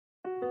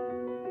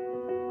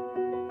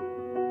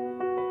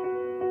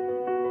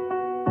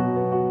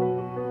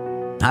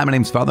Hi, my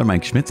name's Father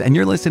Mike Schmitz, and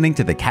you're listening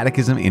to the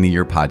Catechism in a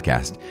Year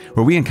podcast,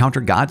 where we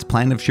encounter God's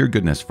plan of sheer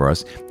goodness for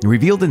us,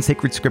 revealed in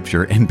sacred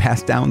scripture and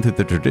passed down through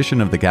the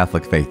tradition of the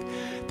Catholic faith.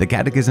 The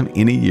Catechism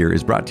in a Year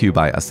is brought to you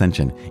by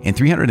Ascension. In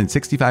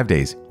 365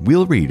 days,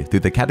 we'll read through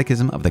the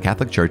Catechism of the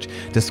Catholic Church,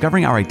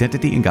 discovering our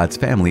identity in God's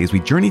family as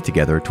we journey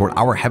together toward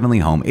our heavenly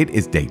home. It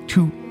is day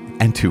 22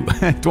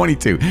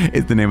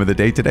 is the name of the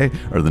day today,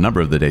 or the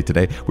number of the day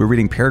today. We're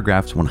reading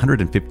paragraphs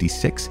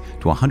 156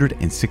 to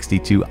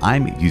 162.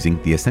 I'm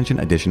using the Ascension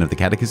edition of the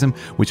Catechism,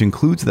 which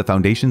includes the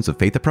Foundations of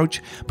Faith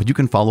approach, but you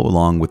can follow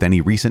along with any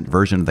recent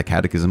version of the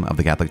Catechism of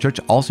the Catholic Church.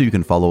 Also, you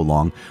can follow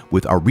along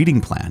with our reading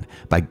plan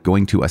by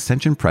going to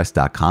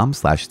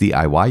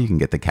ascensionpress.com/DIY. You can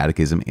get the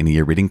Catechism in a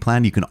Year reading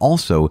plan. You can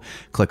also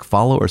click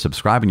follow or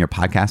subscribe in your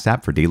podcast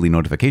app for daily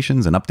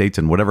notifications and updates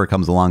and whatever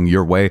comes along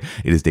your way.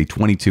 It is day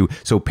 22.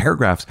 So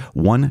paragraphs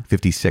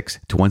 156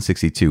 to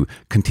 162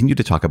 continue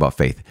to talk about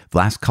faith. The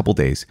last couple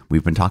days,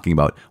 we've been talking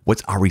about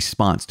what's our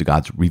response to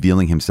God's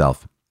revealing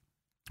himself.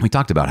 We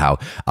talked about how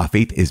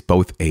faith is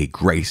both a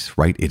grace,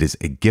 right? It is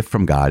a gift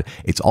from God.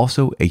 It's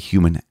also a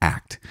human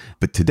act.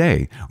 But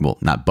today, we're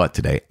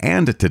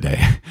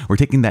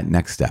taking that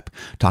next step,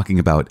 talking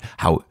about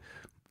how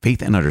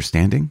faith and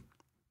understanding,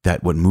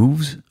 that what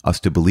moves us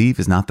to believe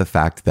is not the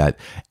fact that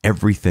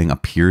everything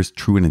appears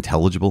true and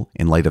intelligible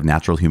in light of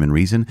natural human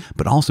reason,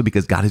 but also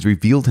because God has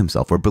revealed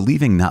himself. We're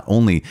believing not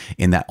only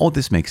in that, oh,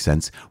 this makes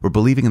sense. We're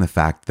believing in the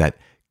fact that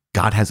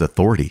God has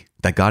authority,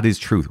 that God is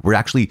truth. We're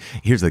actually,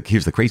 here's the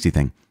crazy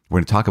thing we're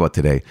going to talk about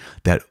today,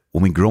 that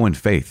when we grow in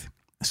faith,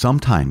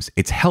 sometimes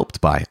it's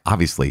helped by,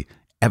 obviously,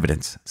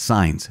 evidence,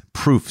 signs,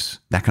 proofs,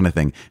 that kind of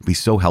thing. It'd be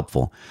so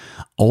helpful.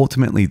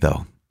 Ultimately,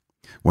 though,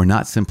 we're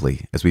not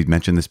simply, as we've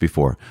mentioned this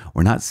before,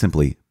 we're not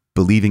simply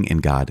believing in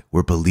God.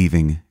 We're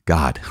believing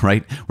God,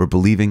 right? We're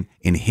believing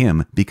in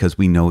him because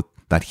we know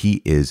that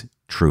he is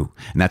true.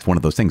 And that's one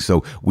of those things.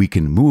 So we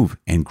can move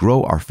and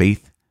grow our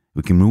faith.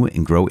 We can move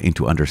and grow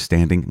into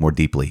understanding more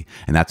deeply.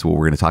 And that's what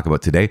we're going to talk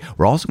about today.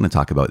 We're also going to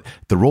talk about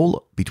the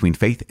role between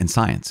faith and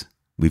science.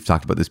 We've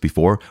talked about this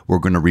before. We're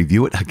going to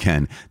review it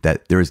again,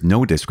 that there is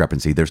no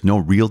discrepancy. There's no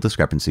real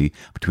discrepancy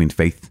between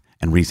faith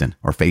and reason,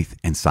 or faith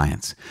and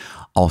science.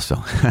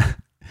 Also,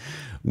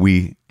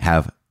 we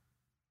have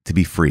to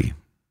be free.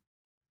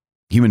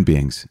 Human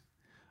beings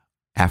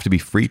have to be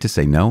free to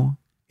say no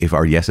if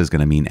our yes is going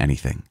to mean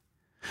anything.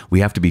 We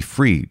have to be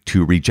free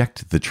to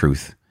reject the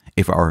truth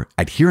if our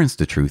adherence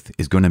to truth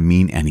is going to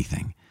mean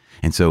anything.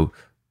 And so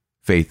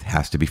faith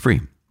has to be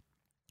free.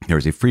 There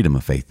is a freedom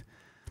of faith.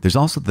 There's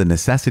also the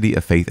necessity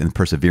of faith and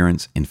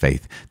perseverance in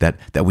faith, that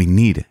we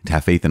need to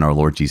have faith in our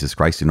Lord Jesus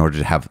Christ in order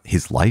to have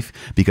his life.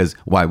 Because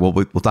why? Well,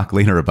 we'll talk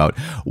later about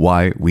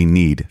why we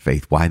need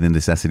faith, why the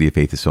necessity of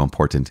faith is so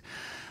important,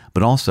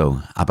 but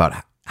also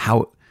about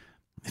how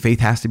faith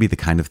has to be the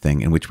kind of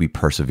thing in which we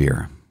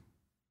persevere.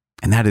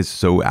 And that is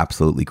so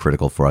absolutely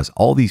critical for us.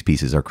 All these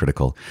pieces are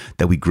critical,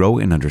 that we grow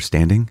in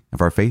understanding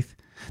of our faith,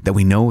 that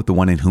we know the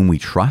one in whom we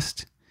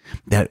trust,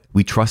 that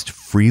we trust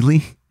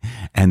freely,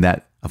 and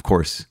that, of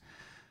course,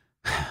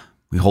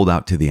 we hold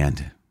out to the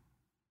end,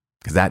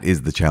 because that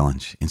is the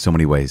challenge in so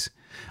many ways,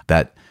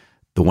 that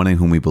the one in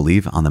whom we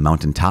believe on the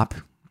mountaintop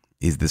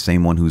is the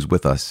same one who's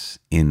with us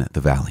in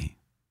the valley.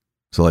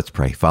 So let's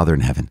pray. Father in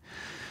heaven,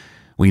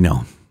 we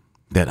know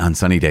that on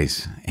sunny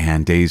days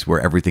and days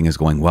where everything is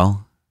going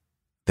well,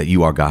 that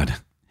you are God.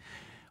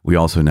 We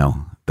also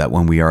know that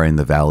when we are in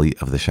the valley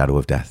of the shadow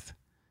of death,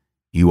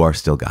 you are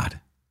still God.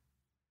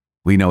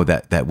 We know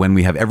that when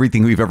we have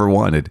everything we've ever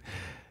wanted,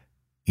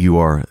 you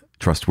are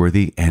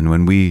trustworthy. And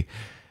when we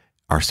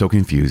are so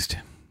confused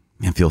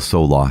and feel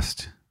so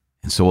lost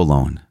and so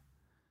alone,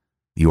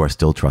 you are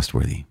still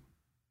trustworthy.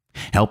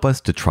 Help us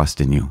to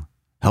trust in you.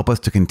 Help us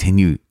to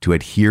continue to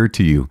adhere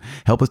to you.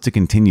 Help us to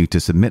continue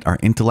to submit our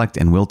intellect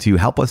and will to you.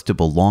 Help us to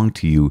belong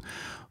to you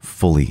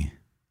fully,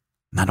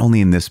 not only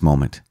in this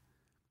moment,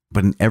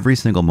 but in every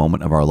single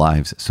moment of our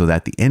lives, so that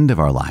at the end of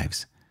our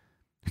lives,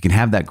 we can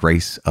have that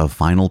grace of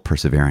final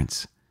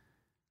perseverance,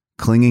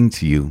 clinging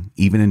to you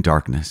even in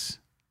darkness.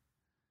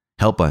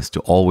 Help us to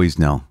always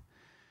know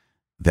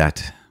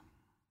that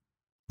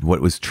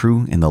what was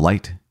true in the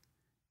light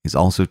is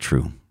also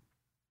true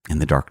in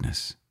the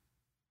darkness.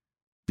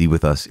 Be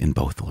with us in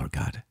both, Lord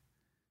God.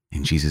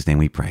 In Jesus' name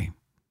we pray.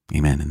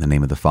 Amen. In the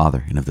name of the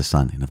Father, and of the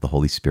Son, and of the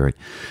Holy Spirit.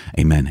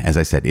 Amen. As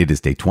I said, it is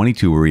day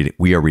 22.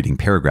 We are reading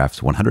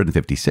paragraphs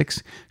 156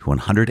 to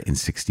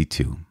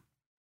 162.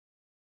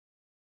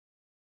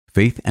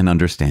 Faith and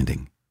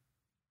understanding.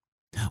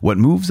 What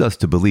moves us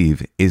to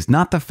believe is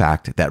not the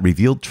fact that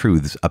revealed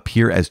truths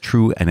appear as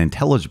true and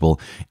intelligible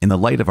in the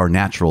light of our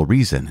natural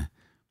reason.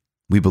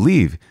 We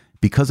believe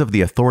because of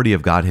the authority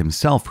of God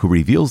himself who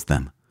reveals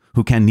them,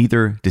 who can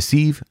neither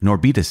deceive nor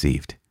be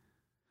deceived.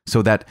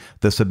 So that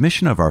the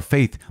submission of our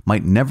faith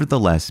might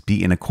nevertheless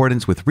be in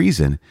accordance with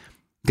reason,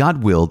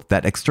 God willed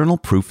that external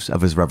proofs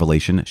of his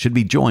revelation should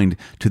be joined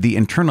to the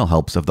internal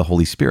helps of the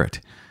Holy Spirit.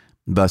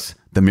 Thus,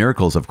 the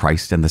miracles of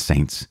Christ and the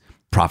saints,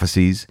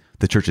 prophecies,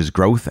 the church's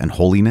growth and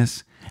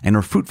holiness, and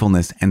her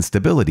fruitfulness and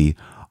stability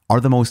are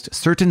the most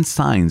certain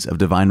signs of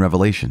divine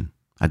revelation,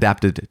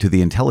 adapted to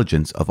the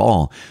intelligence of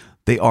all.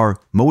 They are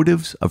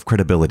motives of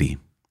credibility,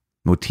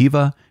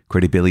 motiva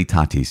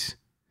credibilitatis,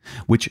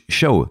 which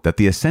show that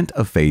the assent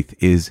of faith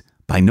is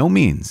by no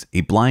means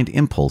a blind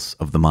impulse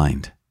of the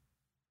mind.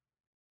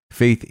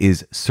 Faith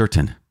is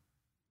certain.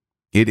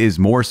 It is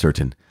more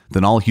certain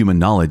than all human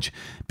knowledge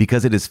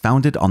because it is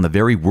founded on the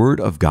very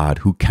word of God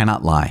who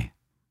cannot lie.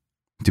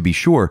 To be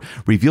sure,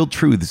 revealed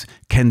truths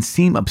can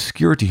seem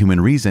obscure to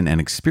human reason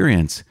and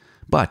experience,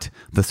 but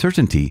the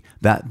certainty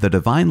that the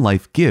divine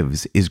life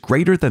gives is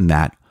greater than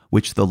that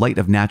which the light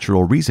of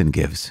natural reason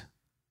gives.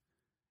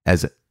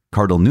 As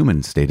Cardinal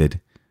Newman stated,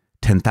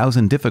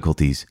 10,000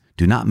 difficulties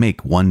do not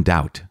make one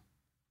doubt.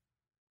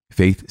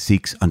 Faith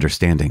seeks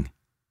understanding.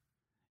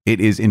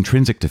 It is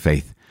intrinsic to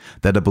faith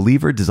that a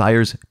believer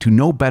desires to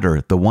know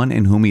better the one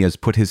in whom he has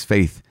put his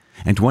faith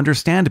and to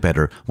understand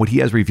better what he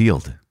has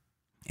revealed.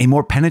 A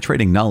more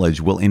penetrating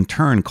knowledge will in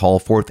turn call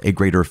forth a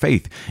greater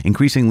faith,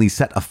 increasingly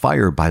set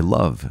afire by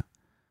love.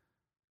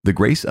 The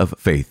grace of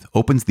faith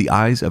opens the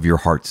eyes of your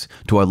hearts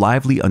to a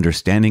lively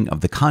understanding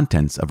of the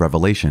contents of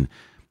revelation,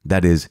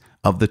 that is,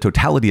 of the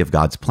totality of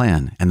God's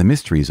plan and the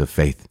mysteries of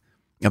faith,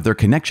 of their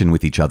connection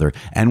with each other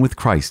and with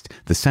Christ,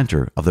 the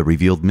center of the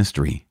revealed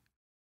mystery.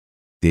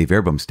 De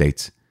Verbum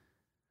states,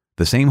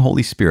 "The same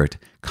Holy Spirit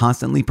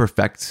constantly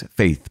perfects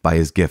faith by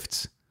his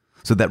gifts,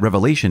 so that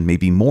revelation may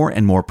be more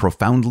and more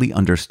profoundly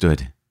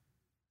understood.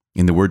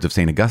 In the words of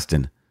St.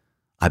 Augustine,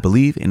 I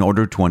believe in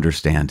order to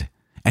understand,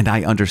 and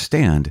I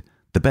understand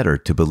the better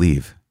to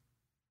believe."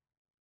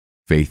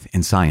 Faith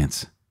in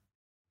science.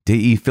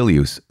 Dei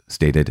Filius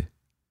stated,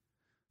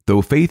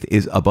 "Though faith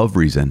is above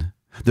reason,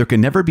 there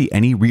can never be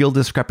any real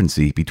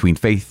discrepancy between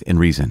faith and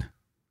reason.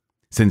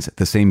 Since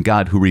the same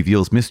God who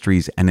reveals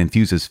mysteries and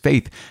infuses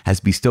faith has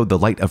bestowed the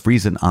light of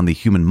reason on the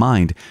human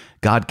mind,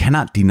 God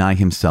cannot deny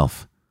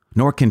himself,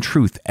 nor can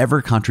truth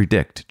ever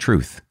contradict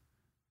truth."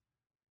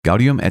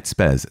 Gaudium et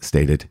Spes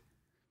stated,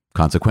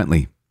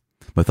 "Consequently,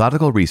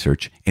 methodical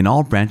research in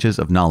all branches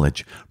of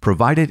knowledge,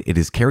 provided it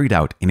is carried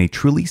out in a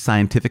truly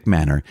scientific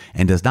manner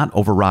and does not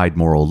override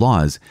moral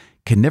laws,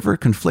 can never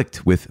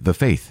conflict with the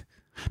faith,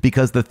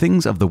 because the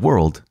things of the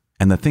world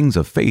and the things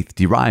of faith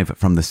derive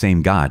from the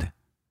same God.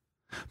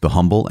 The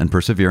humble and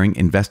persevering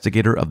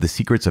investigator of the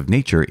secrets of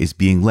nature is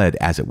being led,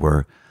 as it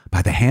were,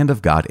 by the hand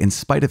of God in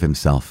spite of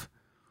himself,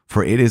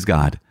 for it is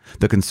God,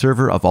 the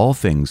conserver of all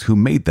things, who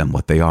made them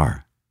what they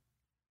are."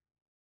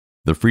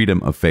 The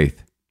freedom of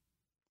faith.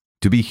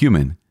 To be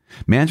human,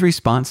 man's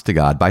response to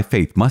God by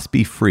faith must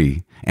be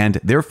free, and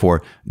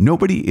therefore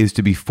nobody is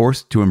to be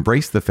forced to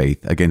embrace the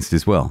faith against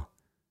his will.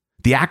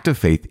 The act of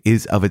faith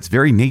is of its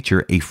very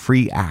nature a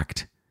free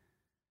act.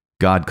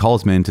 God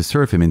calls men to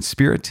serve him in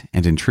spirit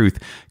and in truth.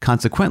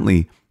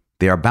 Consequently,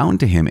 they are bound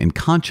to him in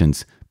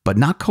conscience, but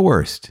not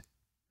coerced.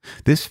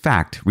 This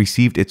fact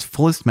received its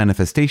fullest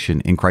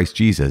manifestation in Christ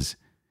Jesus.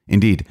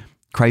 Indeed,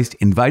 Christ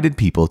invited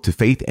people to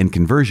faith and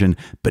conversion,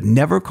 but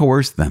never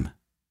coerced them.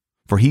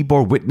 For he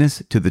bore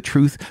witness to the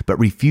truth, but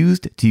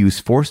refused to use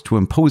force to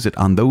impose it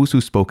on those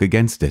who spoke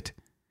against it.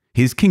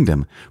 His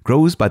kingdom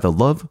grows by the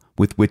love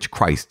with which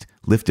Christ,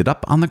 lifted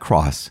up on the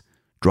cross,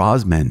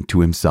 draws men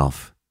to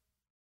himself.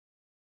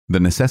 The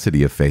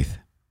necessity of faith.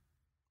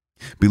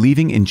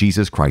 Believing in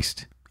Jesus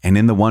Christ and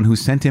in the one who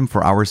sent him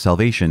for our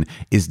salvation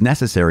is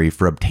necessary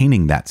for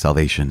obtaining that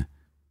salvation.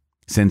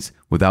 Since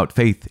without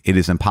faith it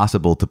is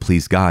impossible to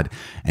please God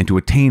and to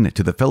attain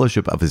to the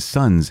fellowship of his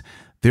sons,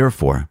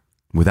 therefore,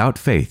 without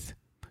faith,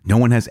 no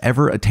one has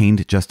ever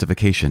attained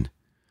justification,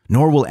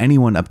 nor will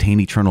anyone obtain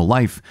eternal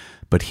life,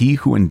 but he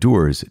who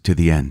endures to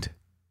the end.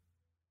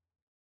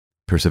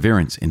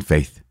 Perseverance in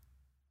faith.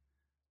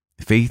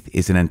 Faith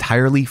is an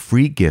entirely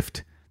free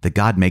gift that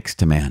God makes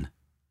to man.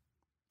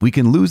 We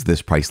can lose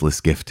this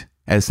priceless gift,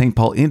 as St.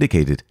 Paul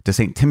indicated to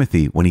St.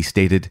 Timothy when he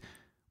stated,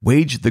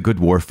 "Wage the good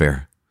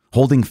warfare,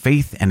 holding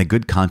faith and a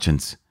good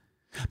conscience.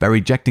 By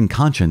rejecting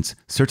conscience,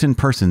 certain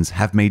persons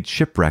have made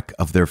shipwreck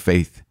of their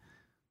faith."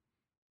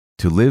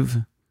 To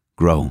live,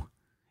 grow,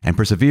 and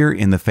persevere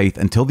in the faith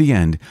until the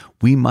end,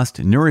 we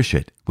must nourish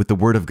it with the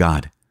Word of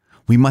God.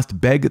 We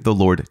must beg the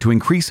Lord to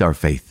increase our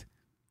faith.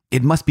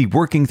 It must be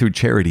working through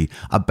charity,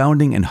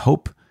 abounding in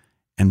hope,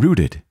 and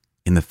rooted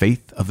in the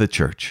faith of the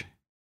Church.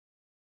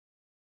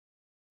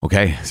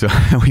 Okay, so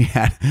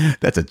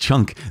that's a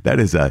chunk.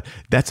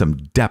 That's some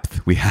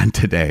depth we had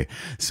today.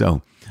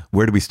 So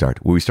where do we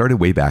start? Well, we started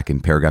way back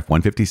in paragraph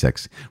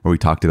 156, where we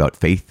talked about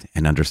faith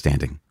and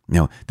understanding.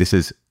 Now,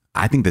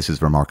 I think this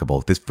is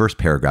remarkable. This first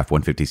paragraph,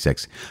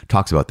 156,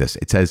 talks about this.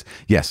 It says,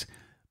 yes,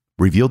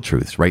 revealed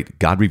truths, right?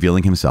 God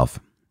revealing himself.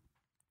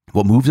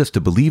 What moves us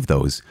to believe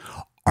those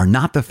are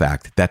not the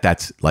fact that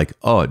that's like,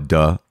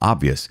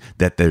 obvious,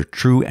 that they're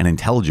true and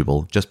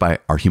intelligible just by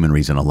our human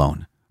reason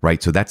alone,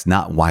 right? So that's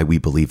not why we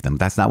believe them.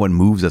 That's not what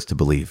moves us to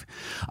believe.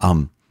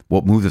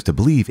 What moves us to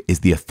believe is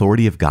the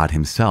authority of God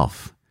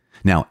himself.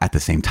 Now, at the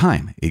same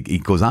time,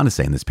 it goes on to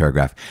say in this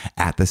paragraph,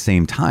 at the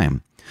same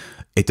time,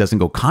 it doesn't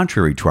go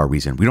contrary to our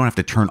reason. We don't have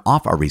to turn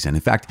off our reason.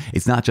 In fact,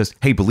 it's not just,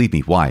 hey, believe me.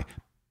 Why?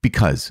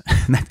 Because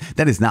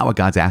that is not what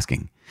God's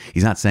asking.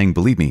 He's not saying,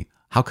 believe me.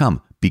 How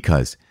come?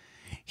 Because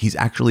he's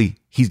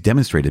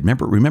demonstrated.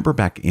 Remember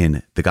back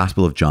in the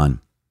Gospel of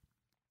John,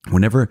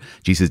 whenever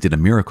Jesus did a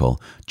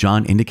miracle,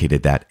 John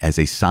indicated that as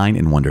a sign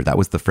and wonder. That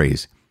was the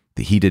phrase,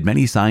 that he did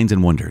many signs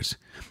and wonders.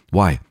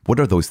 Why? What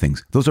are those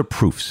things? Those are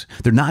proofs.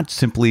 They're not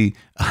simply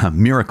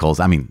miracles.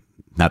 I mean,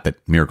 not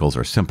that miracles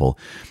are simple.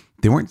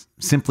 They weren't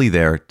simply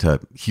there to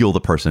heal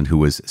the person who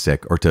was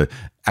sick or to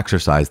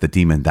exorcise the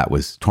demon that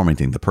was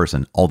tormenting the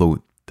person,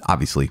 although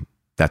obviously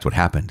that's what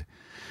happened.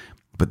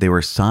 But they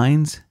were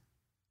signs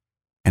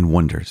and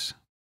wonders,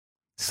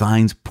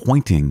 signs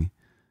pointing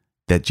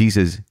that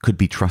Jesus could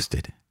be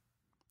trusted.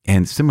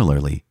 And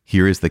similarly,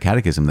 here is the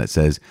Catechism that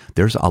says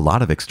there's a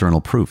lot of external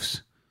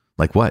proofs.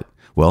 Like what?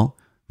 Well,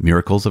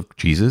 miracles of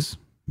Jesus,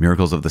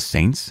 miracles of the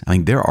saints. I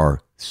mean, there are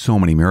so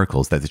many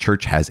miracles that the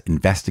church has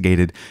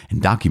investigated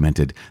and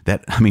documented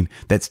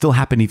that still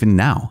happen even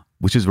now,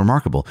 which is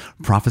remarkable.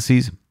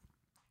 Prophecies.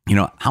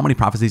 How many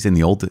prophecies in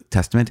the Old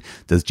Testament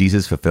does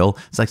Jesus fulfill?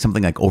 It's like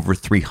something like over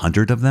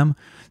 300 of them,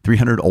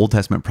 300 Old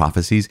Testament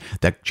prophecies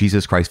that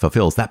Jesus Christ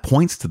fulfills. That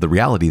points to the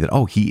reality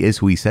that, he is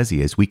who he says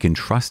he is. We can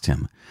trust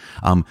him.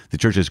 The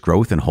church's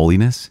growth and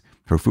holiness,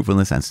 her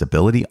fruitfulness and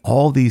stability,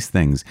 all these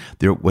things,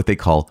 they're what they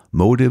call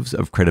motives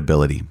of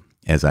credibility.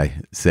 As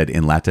I said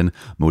in Latin,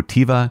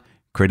 motiva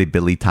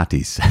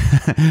credibilitatis,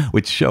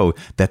 which show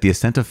that the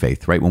assent of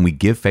faith, right? When we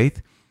give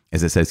faith,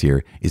 as it says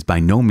here, is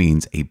by no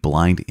means a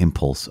blind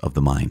impulse of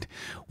the mind.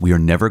 We are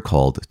never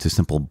called to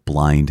simple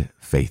blind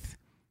faith.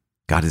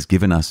 God has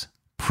given us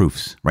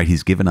proofs, right?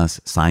 He's given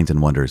us signs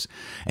and wonders.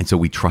 And so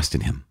we trust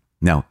in him.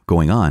 Now,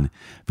 going on,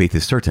 faith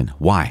is certain.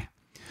 Why?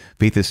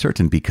 Faith is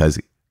certain because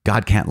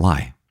God can't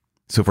lie.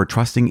 So if we're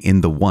trusting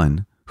in the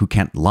one who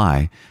can't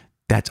lie,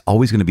 that's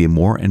always going to be a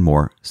more and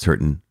more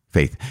certain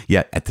faith.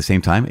 Yet at the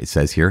same time, it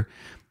says here,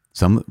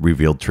 some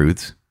revealed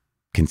truths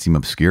can seem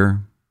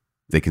obscure.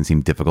 They can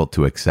seem difficult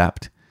to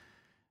accept.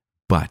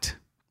 But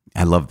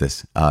I love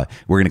this. We're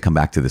going to come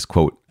back to this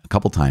quote a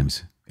couple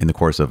times in the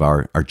course of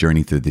our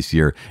journey through this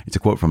year. It's a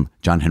quote from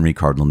John Henry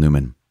Cardinal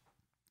Newman,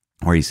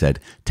 where he said,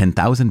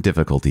 10,000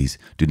 difficulties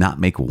do not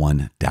make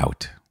one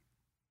doubt.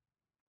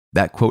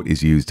 That quote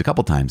is used a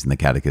couple times in the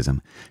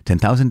Catechism.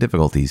 10,000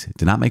 difficulties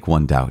do not make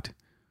one doubt.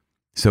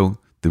 So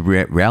the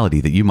reality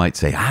that you might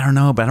say, I don't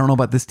know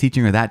about this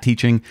teaching or that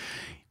teaching,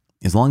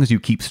 as long as you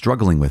keep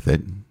struggling with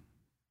it,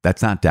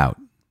 that's not doubt.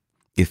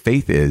 If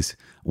faith is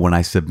when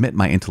I submit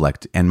my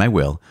intellect and my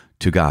will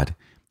to God,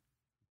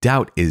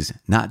 doubt is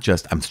not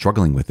just I'm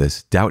struggling with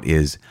this. Doubt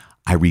is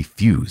I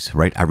refuse,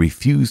 right? I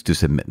refuse to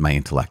submit my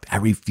intellect. I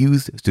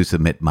refuse to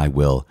submit my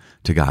will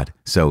to God.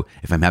 So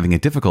if I'm having a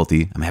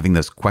difficulty, I'm having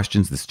those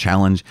questions, this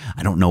challenge,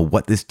 I don't know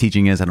what this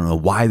teaching is, I don't know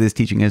why this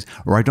teaching is,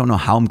 or I don't know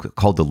how I'm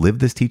called to live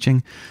this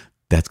teaching,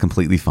 that's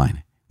completely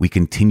fine. We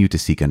continue to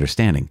seek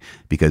understanding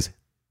because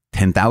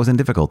 10,000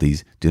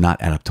 difficulties do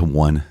not add up to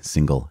one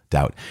single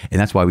doubt.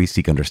 And that's why we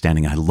seek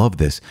understanding. I love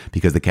this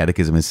because the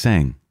Catechism is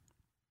saying,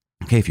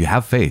 okay, if you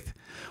have faith,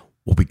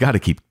 well, we got to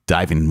keep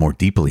diving more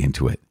deeply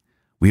into it.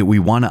 We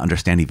want to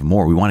understand even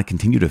more. We want to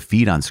continue to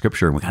feed on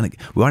Scripture. And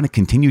we want to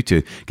continue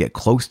to get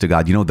close to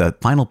God. The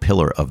final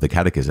pillar of the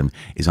Catechism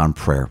is on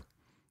prayer.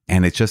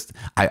 And it's just,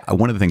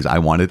 one of the things I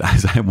wanted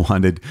is I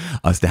wanted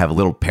us to have a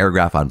little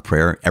paragraph on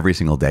prayer every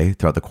single day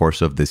throughout the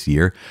course of this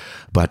year.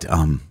 But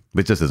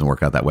it just doesn't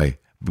work out that way.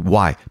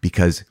 Why?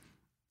 Because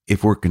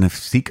if we're going to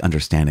seek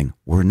understanding,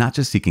 we're not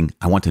just seeking,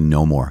 I want to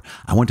know more.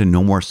 I want to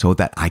know more so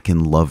that I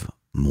can love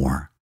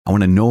more. I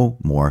want to know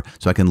more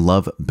so I can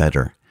love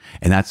better.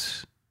 And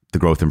that's the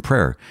growth in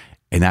prayer.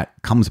 And that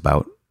comes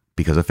about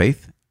because of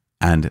faith.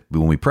 And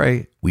when we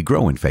pray, we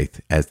grow in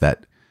faith as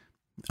that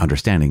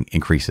understanding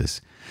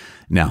increases.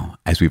 Now,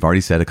 as we've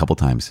already said a couple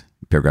times,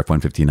 paragraph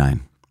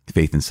 159,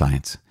 faith and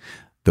science.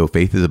 Though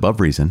faith is above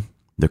reason,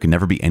 there can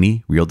never be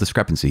any real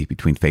discrepancy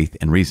between faith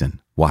and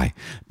reason. Why?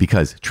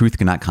 Because truth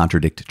cannot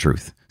contradict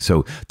truth.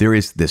 So there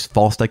is this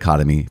false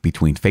dichotomy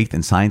between faith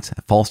and science,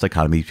 a false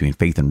dichotomy between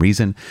faith and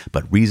reason,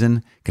 but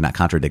reason cannot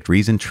contradict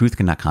reason. Truth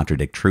cannot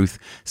contradict truth.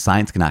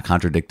 Science cannot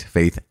contradict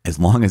faith as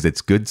long as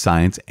it's good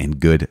science and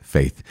good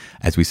faith.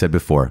 As we said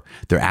before,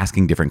 they're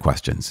asking different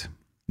questions.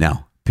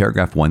 Now,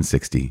 paragraph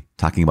 160,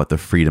 talking about the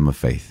freedom of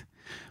faith.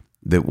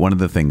 One of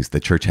the things the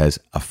church has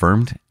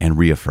affirmed and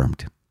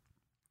reaffirmed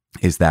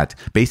is that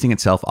basing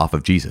itself off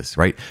of Jesus,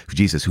 right?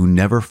 Jesus, who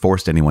never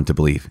forced anyone to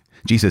believe.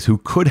 Jesus, who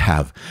could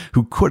have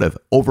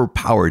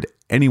overpowered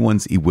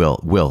anyone's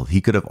will.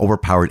 He could have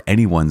overpowered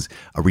anyone's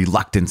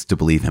reluctance to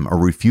believe him or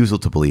refusal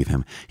to believe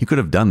him. He could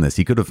have done this.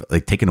 He could have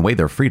taken away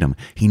their freedom.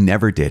 He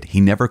never did.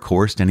 He never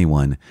coerced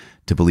anyone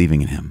to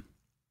believing in him.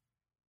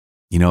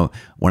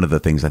 One of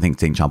the things I think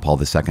St. John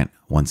Paul II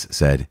once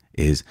said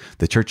is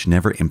the church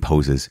never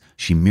imposes.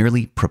 She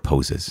merely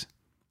proposes,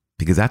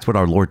 because that's what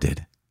our Lord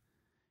did.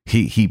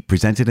 He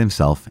presented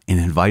himself and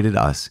invited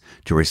us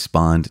to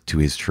respond to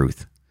his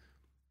truth.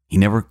 He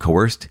never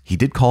coerced. He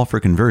did call for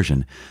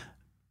conversion,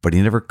 but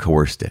he never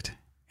coerced it.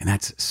 And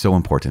that's so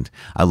important.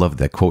 I love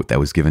that quote that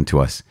was given to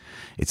us.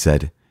 It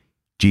said,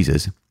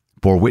 Jesus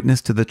bore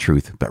witness to the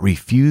truth, but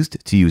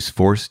refused to use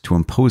force to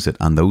impose it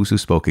on those who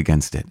spoke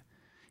against it.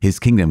 His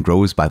kingdom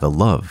grows by the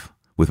love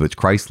with which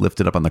Christ,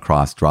 lifted up on the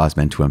cross, draws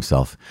men to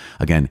himself.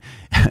 Again,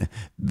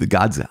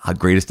 God's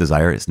greatest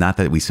desire is not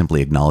that we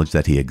simply acknowledge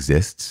that he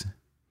exists.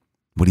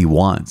 What he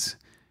wants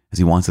is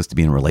he wants us to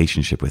be in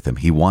relationship with him.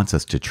 He wants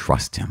us to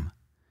trust him.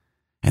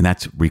 And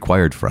that's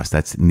required for us.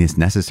 That's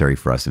necessary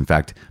for us. In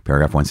fact,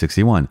 paragraph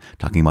 161,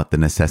 talking about the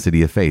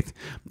necessity of faith.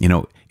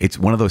 It's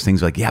one of those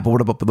things like, yeah, but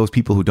what about those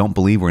people who don't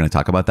believe? We're going to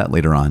talk about that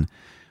later on.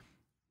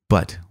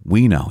 But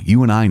we know,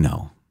 you and I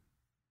know,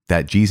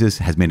 that Jesus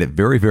has made it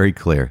very, very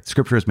clear.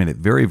 Scripture has made it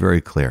very,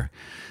 very clear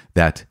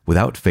that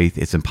without faith,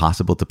 it's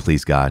impossible to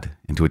please God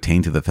and to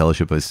attain to the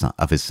fellowship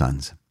of his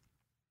sons.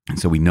 And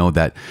so we know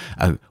that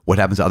what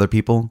happens to other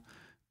people,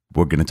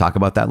 we're going to talk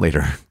about that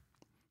later.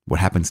 What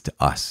happens to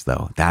us,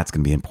 though, that's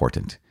going to be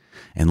important.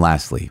 And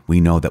lastly, we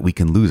know that we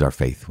can lose our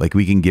faith, like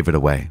we can give it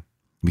away.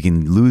 We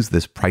can lose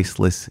this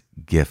priceless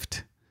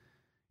gift.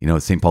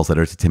 St. Paul's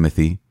letter to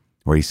Timothy,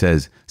 where he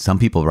says, some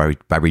people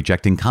by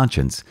rejecting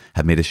conscience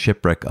have made a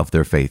shipwreck of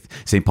their faith.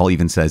 St. Paul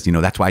even says,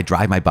 that's why I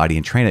drive my body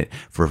and train it,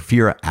 for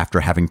fear after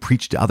having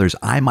preached to others,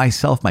 I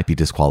myself might be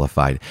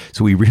disqualified.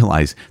 So we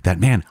realize that,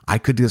 man, I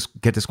could just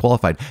get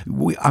disqualified.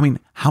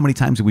 How many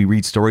times do we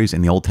read stories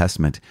in the Old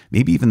Testament,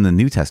 maybe even the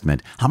New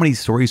Testament? How many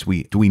stories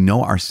do we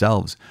know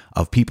ourselves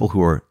of people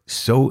who are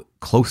so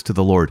close to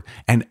the Lord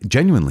and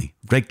genuinely,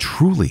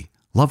 truly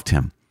loved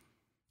him,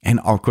 and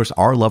of course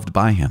are loved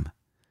by him,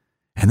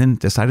 and then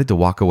decided to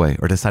walk away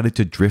or decided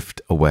to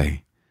drift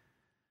away?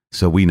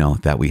 So we know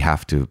that we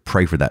have to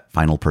pray for that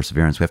final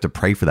perseverance. We have to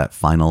pray for that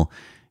final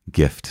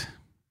gift,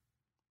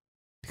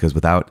 because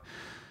without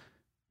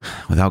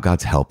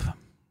God's help,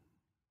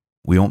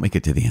 we won't make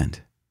it to the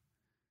end.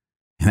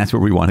 And that's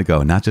where we want to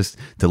go, not just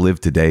to live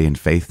today in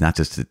faith, not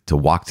just to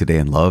walk today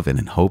in love and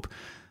in hope,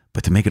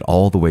 but to make it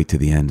all the way to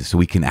the end so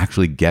we can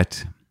actually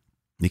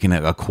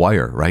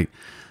acquire, right,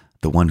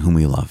 the one whom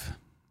we love,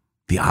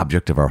 the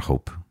object of our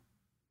hope,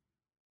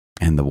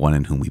 and the one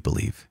in whom we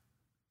believe.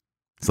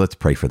 So let's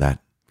pray for that.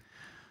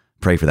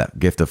 Pray for that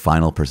gift of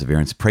final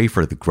perseverance. Pray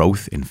for the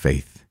growth in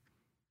faith.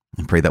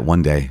 And pray that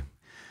one day,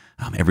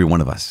 every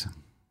one of us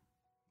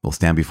will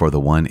stand before the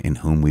one in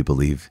whom we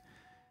believe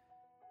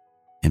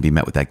and be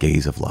met with that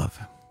gaze of love.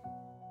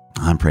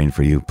 I'm praying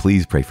for you.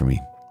 Please pray for me.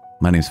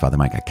 My name is Father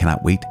Mike. I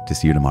cannot wait to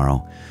see you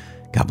tomorrow.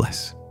 God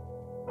bless.